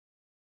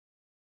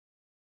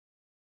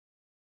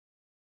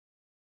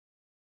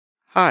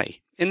Hi,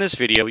 in this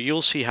video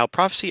you'll see how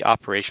Proficy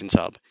Operations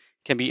Hub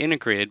can be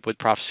integrated with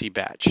Proficy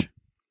Batch.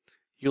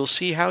 You'll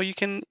see how you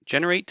can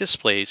generate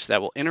displays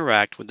that will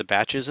interact with the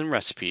batches and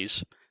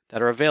recipes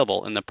that are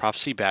available in the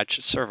Proficy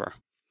Batch server.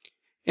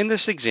 In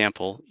this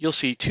example, you'll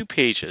see two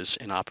pages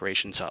in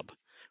Operations Hub,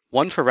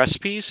 one for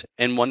recipes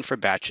and one for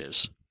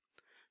batches.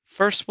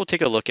 First, we'll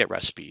take a look at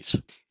recipes.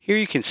 Here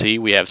you can see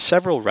we have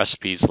several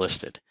recipes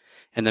listed,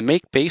 and the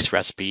Make Base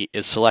recipe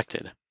is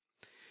selected.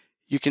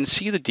 You can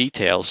see the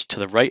details to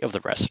the right of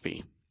the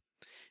recipe.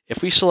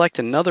 If we select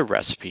another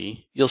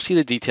recipe, you'll see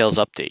the details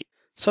update.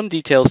 Some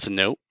details to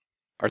note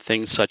are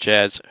things such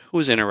as who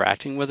is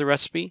interacting with the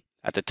recipe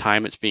at the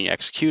time it's being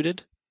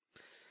executed,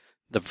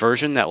 the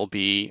version that will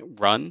be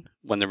run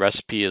when the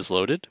recipe is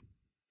loaded,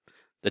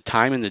 the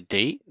time and the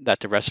date that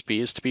the recipe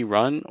is to be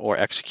run or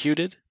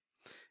executed,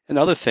 and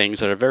other things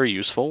that are very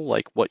useful,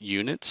 like what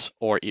units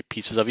or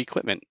pieces of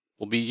equipment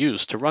will be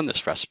used to run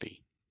this recipe.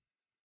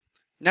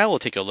 Now we'll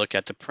take a look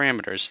at the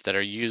parameters that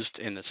are used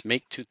in this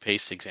Make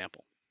Toothpaste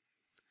example.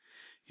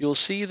 You'll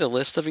see the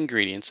list of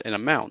ingredients and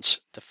amounts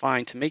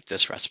defined to make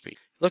this recipe.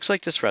 It looks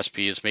like this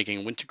recipe is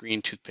making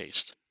wintergreen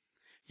toothpaste.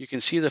 You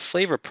can see the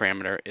flavor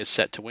parameter is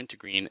set to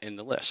wintergreen in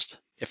the list.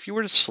 If you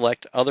were to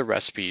select other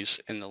recipes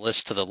in the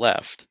list to the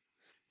left,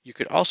 you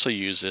could also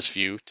use this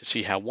view to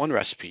see how one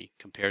recipe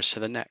compares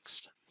to the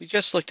next. We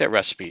just looked at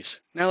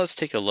recipes. Now let's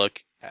take a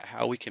look at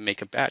how we can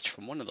make a batch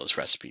from one of those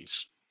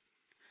recipes.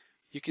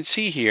 You can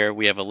see here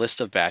we have a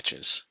list of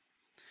batches.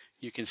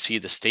 You can see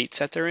the states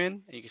that they're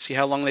in, and you can see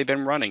how long they've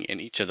been running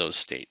in each of those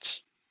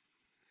states.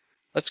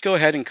 Let's go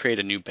ahead and create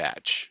a new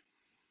batch.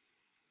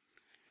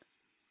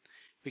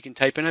 We can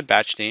type in a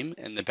batch name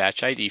in the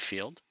batch ID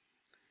field,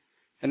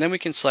 and then we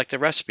can select a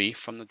recipe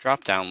from the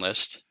drop-down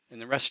list in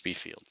the recipe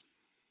field.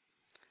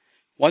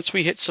 Once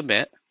we hit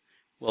submit,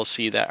 we'll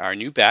see that our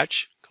new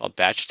batch, called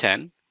batch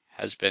 10,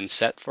 has been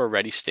set for a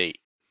ready state.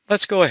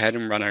 Let's go ahead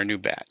and run our new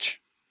batch.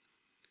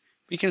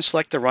 We can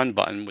select the Run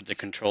button with the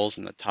controls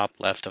in the top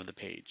left of the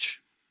page.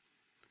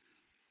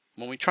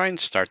 When we try and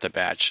start the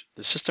batch,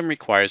 the system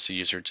requires the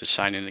user to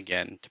sign in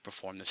again to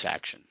perform this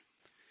action.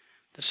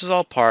 This is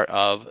all part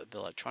of the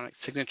electronic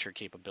signature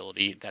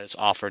capability that is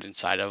offered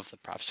inside of the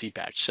Proficy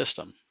Batch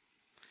system.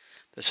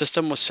 The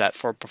system was set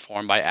for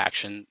perform by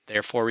action,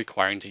 therefore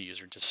requiring the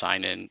user to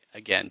sign in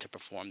again to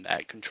perform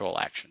that control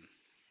action.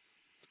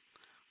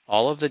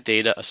 All of the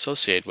data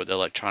associated with the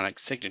electronic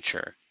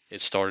signature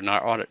is stored in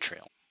our audit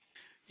trail.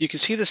 You can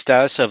see the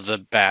status of the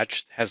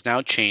batch has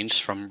now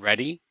changed from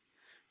ready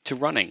to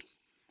running.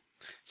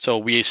 So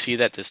we see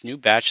that this new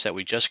batch that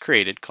we just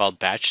created called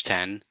batch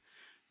 10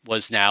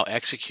 was now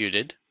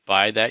executed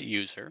by that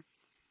user.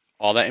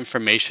 All that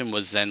information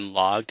was then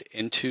logged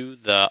into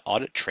the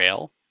audit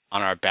trail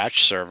on our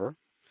batch server,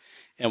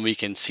 and we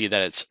can see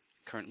that it's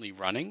currently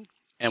running,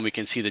 and we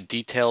can see the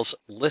details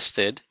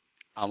listed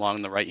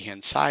along the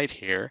right-hand side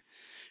here,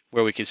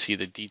 where we can see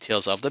the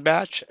details of the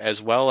batch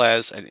as well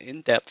as an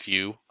in-depth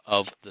view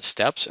of the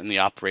steps and the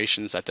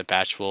operations that the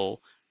batch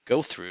will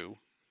go through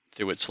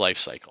its life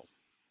cycle.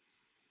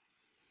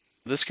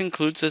 This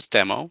concludes this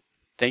demo.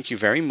 Thank you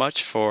very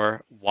much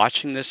for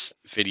watching this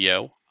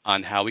video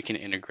on how we can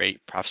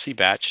integrate Proficy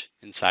Batch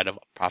inside of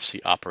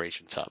Proficy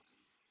Operations Hub.